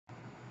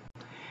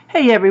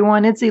Hey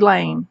everyone, it's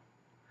Elaine.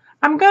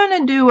 I'm going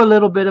to do a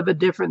little bit of a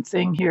different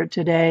thing here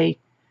today.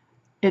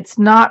 It's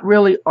not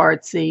really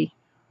artsy.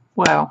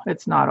 Well,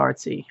 it's not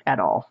artsy at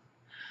all.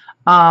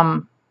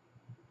 Um,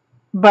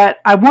 but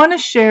I want to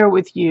share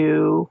with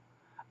you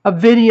a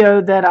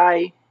video that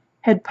I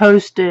had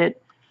posted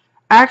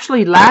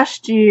actually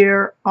last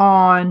year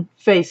on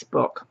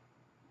Facebook.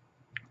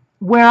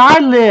 Where I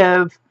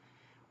live,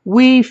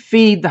 we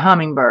feed the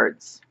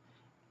hummingbirds.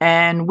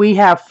 And we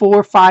have 4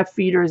 or 5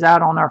 feeders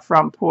out on our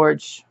front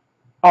porch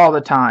all the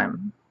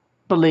time.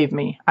 Believe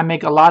me, I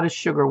make a lot of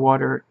sugar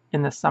water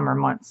in the summer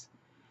months.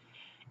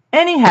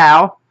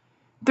 Anyhow,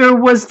 there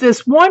was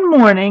this one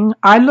morning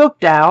I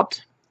looked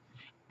out,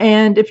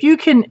 and if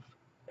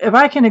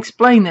I can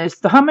explain this,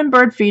 the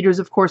hummingbird feeders,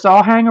 of course,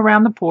 all hang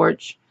around the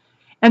porch,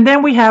 and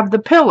then we have the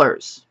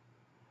pillars.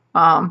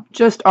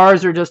 Just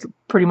ours are just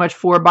pretty much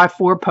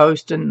 4x4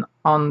 posts, and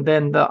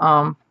then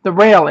the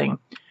railing.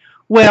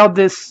 Well,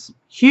 this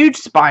huge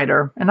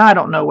spider, and I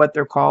don't know what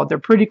they're called, they're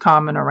pretty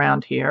common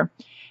around here,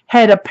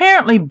 had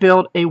apparently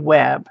built a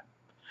web.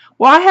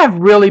 Well, I have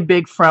really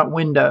big front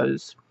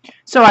windows,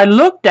 so I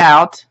looked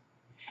out,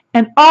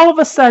 and all of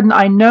a sudden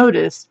I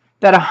noticed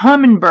that a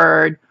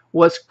hummingbird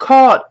was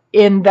caught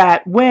in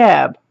that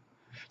web.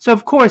 So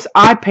of course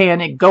I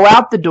panic, go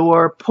out the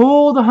door,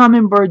 pull the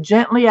hummingbird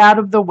gently out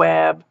of the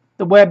web.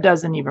 The web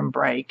doesn't even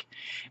break.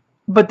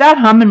 But that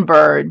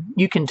hummingbird,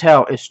 you can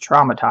tell, is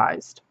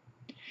traumatized.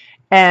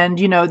 And,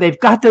 you know, they've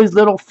got those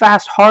little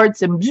fast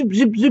hearts and zoop,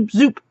 zoop, zoop,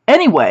 zoop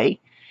anyway.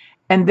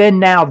 And then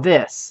now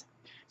this.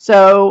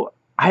 So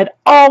I had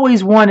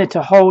always wanted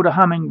to hold a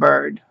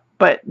hummingbird,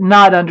 but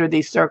not under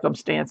these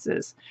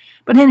circumstances.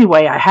 But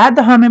anyway, I had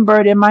the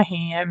hummingbird in my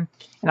hand,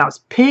 and I was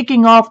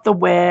picking off the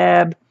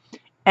web.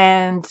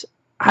 And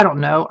I don't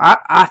know,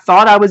 I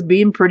thought I was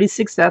being pretty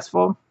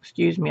successful.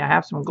 Excuse me, I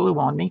have some glue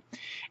on me.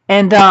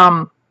 And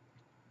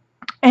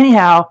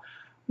anyhow,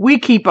 we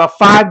keep a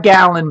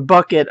 5-gallon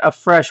bucket of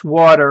fresh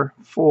water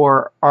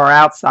for our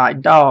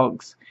outside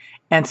dogs.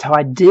 And so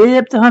I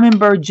dipped the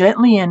hummingbird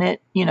gently in it,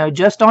 you know,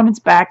 just on its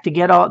back to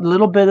get a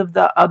little bit of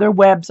the other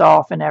webs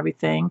off and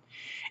everything.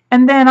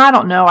 And then, I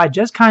don't know, I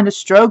just kind of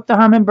stroked the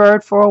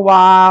hummingbird for a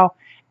while,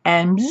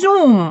 and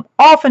zoom,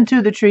 off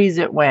into the trees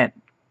it went.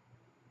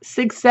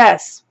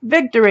 Success,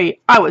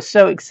 victory. I was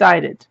so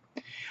excited.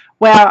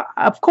 Well,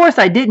 of course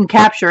I didn't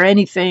capture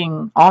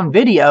anything on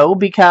video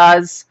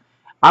because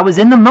I was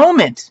in the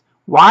moment.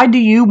 Why do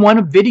you want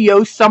to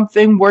video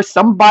something where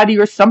somebody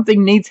or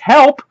something needs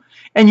help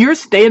and you're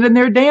standing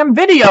there damn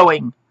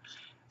videoing?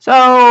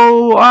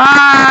 So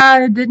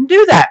I didn't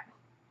do that.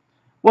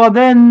 Well,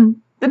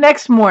 then the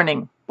next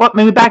morning, well,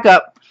 let me back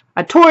up.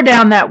 I tore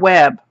down that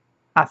web.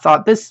 I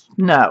thought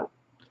no.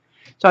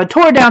 So I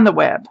tore down the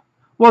web.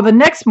 Well, the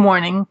next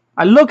morning,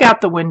 I look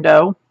out the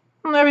window.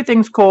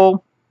 Everything's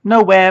cool.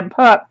 No web.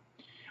 Huh.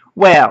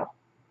 Well,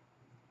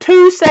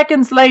 2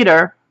 seconds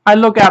later, I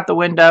look out the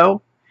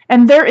window,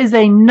 and there is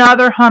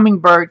another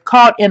hummingbird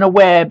caught in a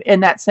web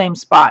in that same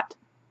spot.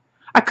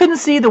 I couldn't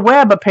see the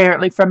web,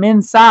 apparently, from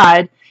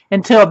inside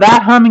until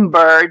that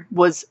hummingbird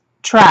was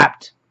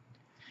trapped.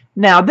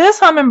 Now, this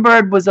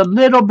hummingbird was a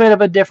little bit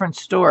of a different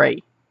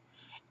story.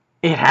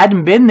 It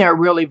hadn't been there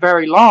really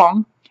very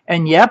long,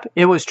 and yep,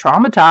 it was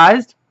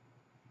traumatized.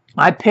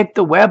 I picked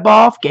the web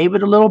off, gave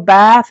it a little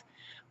bath,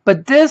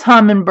 but this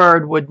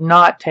hummingbird would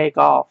not take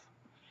off.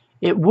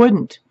 It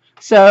wouldn't.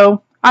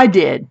 So I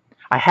did.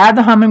 I had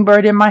the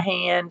hummingbird in my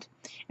hand,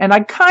 and I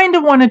kind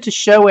of wanted to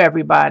show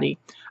everybody.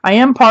 I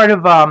am part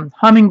of a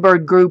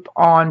hummingbird group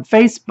on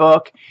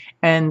Facebook,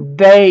 and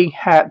they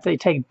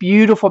take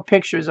beautiful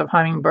pictures of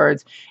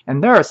hummingbirds,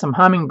 and there are some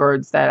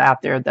hummingbirds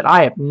out there that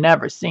I have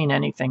never seen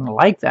anything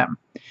like them.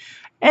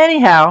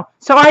 Anyhow,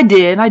 so I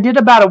did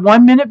about a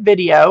 1-minute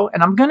video,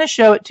 and I'm going to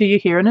show it to you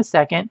here in a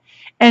second.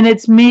 And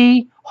it's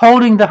me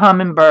holding the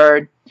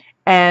hummingbird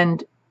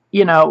and,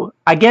 you know,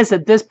 I guess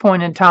at this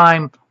point in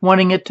time,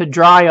 wanting it to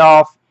dry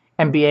off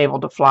and be able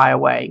to fly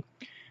away.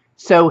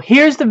 So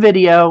here's the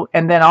video,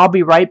 and then I'll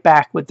be right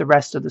back with the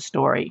rest of the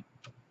story.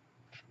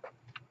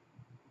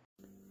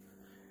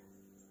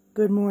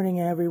 Good morning,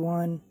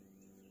 everyone.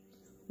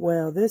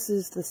 Well, this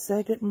is the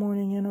second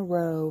morning in a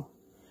row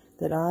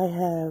that I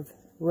have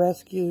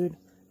rescued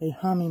a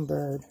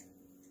hummingbird.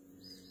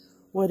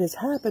 What is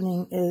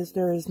happening is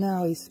there is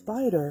now a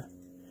spider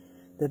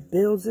that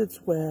builds its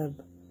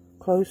web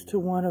close to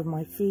one of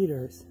my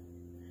feeders,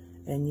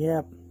 and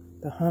yep,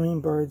 the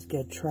hummingbirds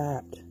get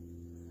trapped.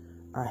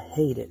 I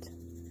hate it.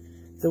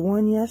 The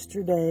one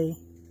yesterday,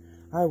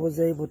 I was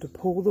able to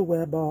pull the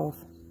web off,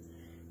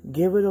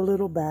 give it a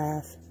little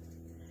bath,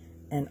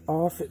 and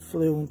off it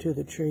flew into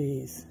the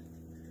trees.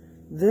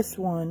 This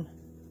one,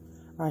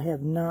 I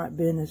have not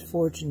been as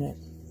fortunate.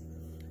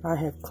 I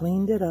have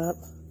cleaned it up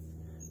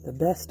the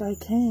best I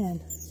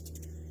can,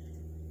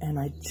 and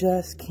I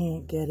just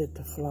can't get it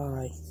to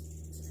fly.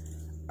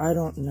 I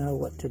don't know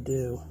what to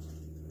do,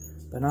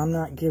 but I'm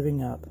not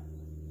giving up.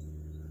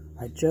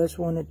 I just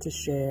wanted to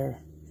share,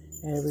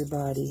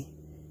 everybody,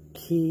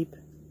 keep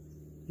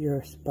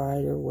your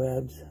spider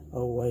webs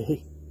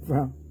away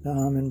from the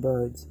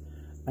hummingbirds.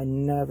 I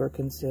never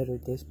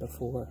considered this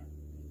before.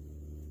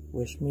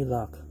 Wish me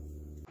luck.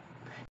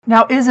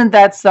 Now, isn't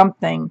that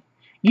something?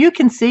 You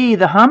can see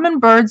the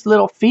hummingbird's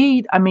little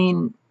feet. I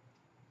mean,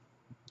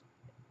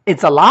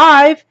 it's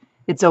alive.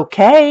 It's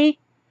okay.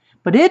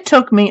 But it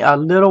took me a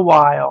little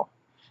while.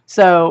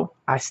 So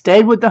I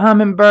stayed with the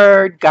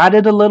hummingbird, got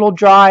it a little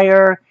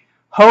drier,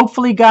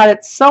 hopefully got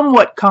it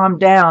somewhat calmed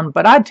down.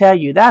 But I tell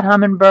you, that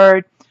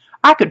hummingbird,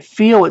 I could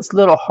feel its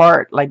little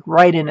heart like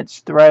right in its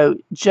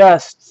throat,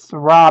 just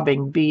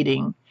throbbing,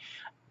 beating.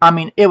 I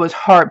mean, it was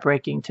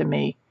heartbreaking to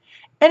me.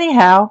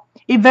 Anyhow,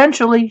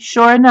 eventually,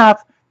 sure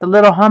enough, the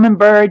little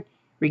hummingbird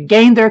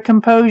regained their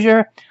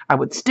composure. I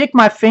would stick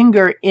my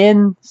finger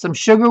in some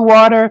sugar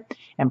water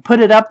and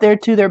put it up there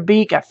to their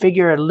beak. I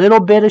figure a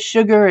little bit of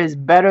sugar is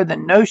better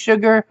than no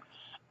sugar.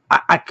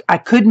 I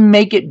couldn't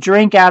make it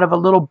drink out of a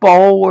little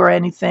bowl or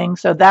anything,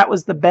 so that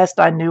was the best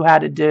I knew how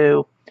to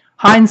do.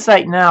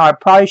 Hindsight now, I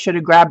probably should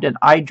have grabbed an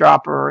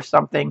eyedropper or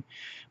something,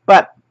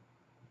 but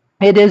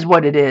it is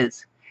what it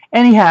is.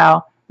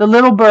 Anyhow, the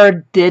little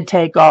bird did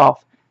take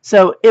off,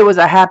 so it was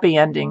a happy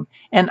ending,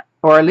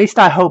 or at least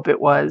I hope it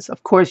was.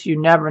 Of course,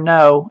 you never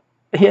know.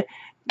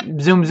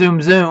 Zoom,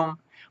 zoom, zoom.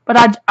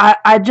 But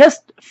I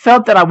just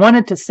felt that I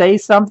wanted to say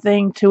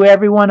something to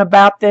everyone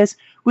about this.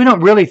 We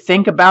don't really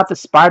think about the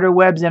spider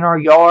webs in our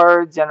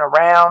yards and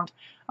around.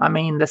 I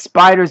mean, the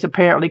spiders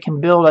apparently can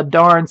build a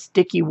darn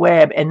sticky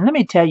web. And let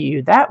me tell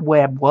you, that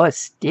web was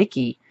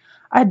sticky.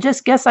 I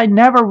just guess I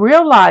never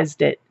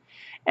realized it.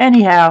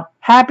 Anyhow,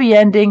 happy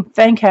ending,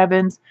 thank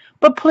heavens.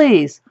 But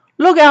please,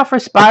 look out for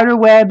spider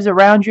webs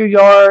around your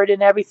yard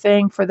and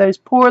everything. For those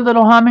poor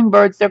little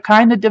hummingbirds, they're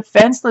kind of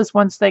defenseless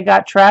once they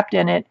got trapped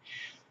in it.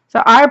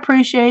 So I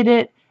appreciate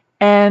it.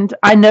 And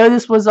I know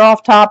this was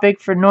off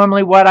topic for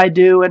normally what I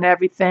do and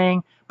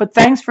everything. But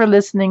thanks for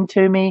listening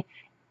to me.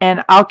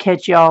 And I'll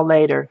catch y'all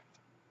later.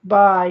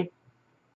 Bye.